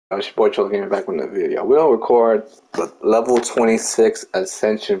It's your boy Joe getting back with another video. We're gonna record the level 26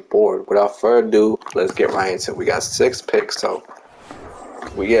 Ascension board. Without further ado, let's get right into it. We got 6 picks, so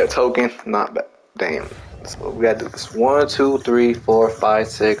we get a token. Not bad. Damn. So we gotta do this. 1, 2, 3, 4, 5,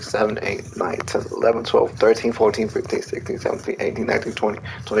 6, 7, 8, 9, 10, 11, 12, 13, 14, 15, 16, 17, 18, 19, 20,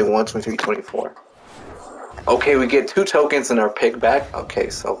 21, 23, 24. Okay, we get 2 tokens in our pick back. Okay,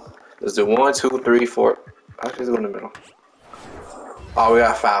 so let's do 1, 2, 3, 4. Actually, let's go in the middle. Oh, we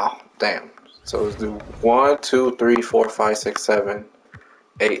got a foul. Damn. So let's do 1, 2, 3, 4, 5, 6, 7,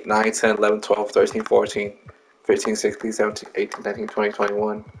 8, 9, 10, 11, 12, 13, 14, 15, 16, 17, 18, 19, 20,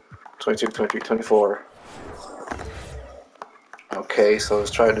 21, 22, 23, 24. Okay, so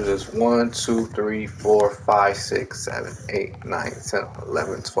let's try to do this. 1, 2, 3, 4, 5, 6, 7, 8, 9, 10,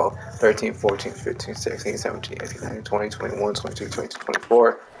 11, 12, 13, 14, 15, 16, 17, 18, 19, 20, 21, 22, 23,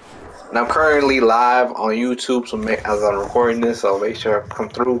 24. And I'm currently live on YouTube, so as I'm recording this, so make sure I come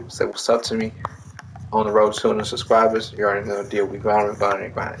through, say what's up to me. On the road to 200 subscribers. You already know the deal. We grinding.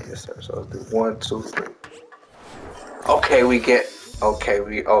 Yes, sir. So let's do 1, 2, 3. Okay, we get. Okay.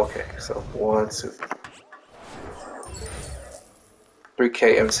 So 1, 2,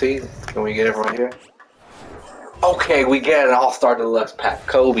 3K MC. Can we get it right here? Okay, we get an All-Star Deluxe pack.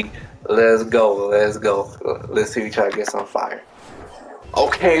 Kobe. Let's go. Let's see if we try to get some fire.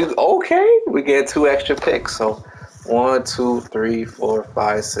 Okay. We get 2 extra picks. So 1, 2, 3, 4,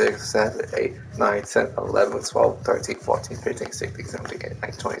 5, 6, 7, 8, 9, 10, 11, 12, 13, 14, 15, 16, 17, 18,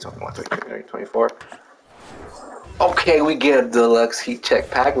 19, 20, 21, 22, 23, 24. Okay, we get a deluxe heat check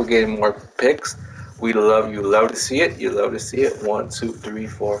pack. We're getting more picks. We love you. Love to see it. You love to see it. 1, 2, 3,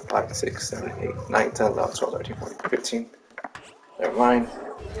 4, 5, 6, 7, 8, 9, 10, 11, 12, 13, 14, 15. Never mind.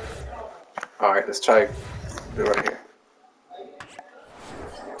 Alright, let's try to do it right here.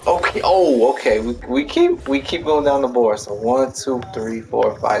 Okay. Oh, okay. We keep going down the board. So 1, 2, 3,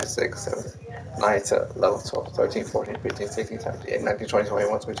 4, 5, 6, 7, 9, 10, 11, 12, 13, 14, 15, 16, 17, 18, 19, 20,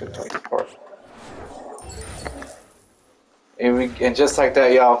 21, 22, 24. And just like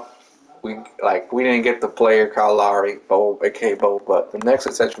that, y'all, we didn't get the player called Lowry, aka Bo, but the next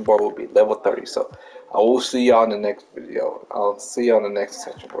Ascension board will be level 30. So I will see y'all in the next video. I'll see y'all in the next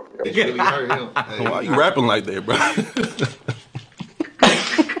Ascension board video. Why are you rapping like that, bro?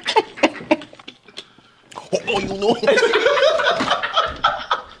 Oh, you know it.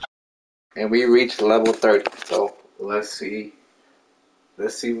 And we reached level 30. So let's see.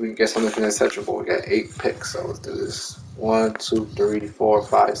 Let's see if we can get something from the Ascension board. We got 8 picks, so let's do this. 1, 2, 3, 4,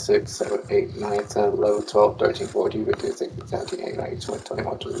 5, 6, 7, 8, 9, 10, 11, 12, 13, 14, 15, 16, 17, 18, 19, 20,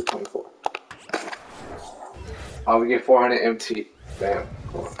 21, 22, 24. Oh, we get 400 MT. Bam.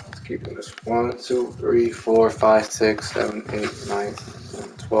 Cool. Let's keep doing this. 1, 2, 3, 4, 5, 6, 7, 8, 9, 10,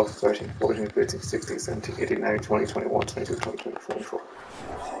 12, 13, 14, 15, 16, 17, 18, 19, 20, 21, 22, 23, 24.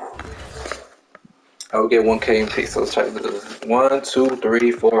 I will get 1K MP, so let's try to do this. 1, 2,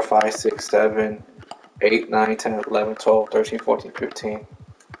 3, 4, 5, 6, 7, 8, 9, 10, 11, 12, 13, 14, 15,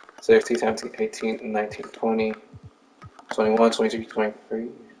 16, 17, 18, 19, 20, 21, 22, 23.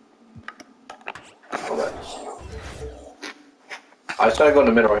 Hold on. I was trying to go in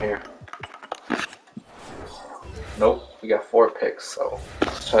the middle right here. Nope, we got 4 picks, so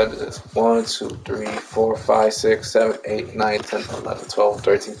let's try to do this. 1, 2, 3, 4, 5, 6, 7, 8, 9, 10, 11, 12,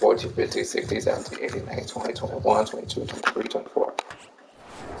 13, 14, 15, 16, 17, 18, 19, 20, 21, 22, 23, 24.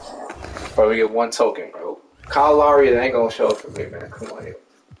 Bro, we get 1 token, bro. Kyle Lowry, it ain't gonna show up for me, man. Come on here.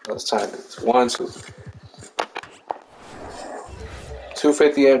 Let's try this. 1, 2.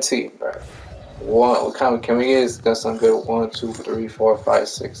 250 MT, bro. What kind of can we get? That's some good. 1, 2, 3, 4, 5,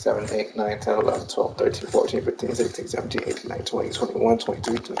 6, 7, 8, 9, 10, 11, 12, 13, 14, 15, 16, 17, 18, 19, 20, 21,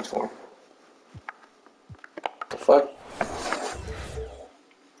 22, 24. The fuck?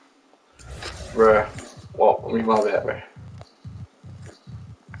 Bruh. Well, I mean, my bad, bruh.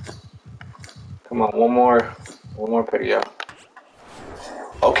 Come on, one more pick, y'all.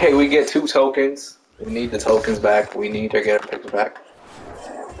 Okay, we get 2 tokens. We need the tokens back. We need to get our picks back.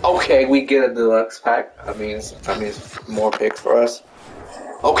 Okay, we get a deluxe pack. I mean, it's more picks for us.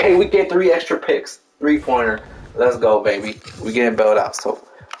 Okay, we get 3 extra picks. 3-pointer. Let's go, baby. We getting bailed out. So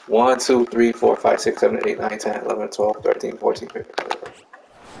 1, 2, 3, 4, 5, 6, 7, 8, 9, 10, 11, 12, 13, 14, 15.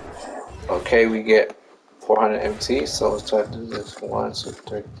 Okay, we get 400 MT. So let's try to do this. 1, 2,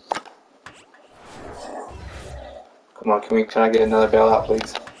 3. Come on, can I get another bailout,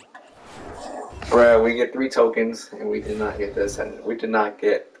 please? Bruh, we get 3 tokens, and we did not get this, and we did not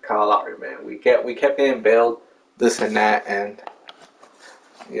get Kyle Lowry, man. We kept getting bailed, this and that, and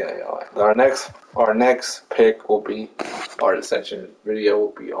yeah, our next pick will be, our Ascension video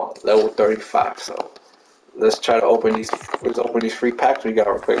will be on level 35. So let's try to open these. Let's open these free packs we got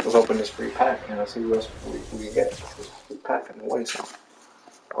real quick. Let's open this free pack and let's see what else we can get. This free pack in the way, so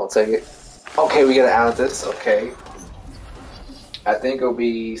I'll take it. Okay, we get an Amethyst. Okay, I think it'll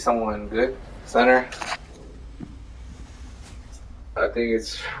be someone good. Center. I think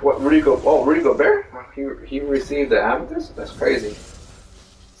it's what Rudy Go. Oh, Rudy Gobert. He received the Amethyst. That's crazy.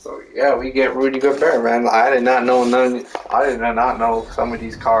 So yeah, we get Rudy Gobert, man. I did not know I did not know some of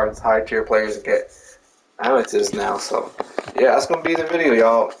these cards, high tier players get amateurs now. So yeah, that's gonna be the video,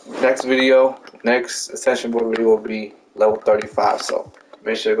 y'all. Next video, next Ascension Board video will be level 35. So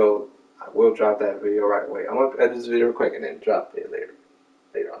make sure to go. I will drop that video right away. I'm gonna edit this video real quick and then drop it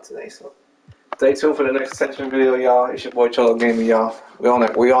later on today. So stay tuned for the next Ascension video, y'all. It's your boy Cholo Gaming, y'all. We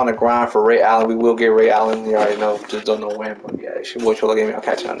on the grind for Ray Allen. We will get Ray Allen. You already know, just don't know when. But yeah, it's your boy Cholo Gaming. I'll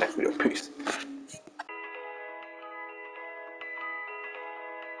catch you on the next video. Peace.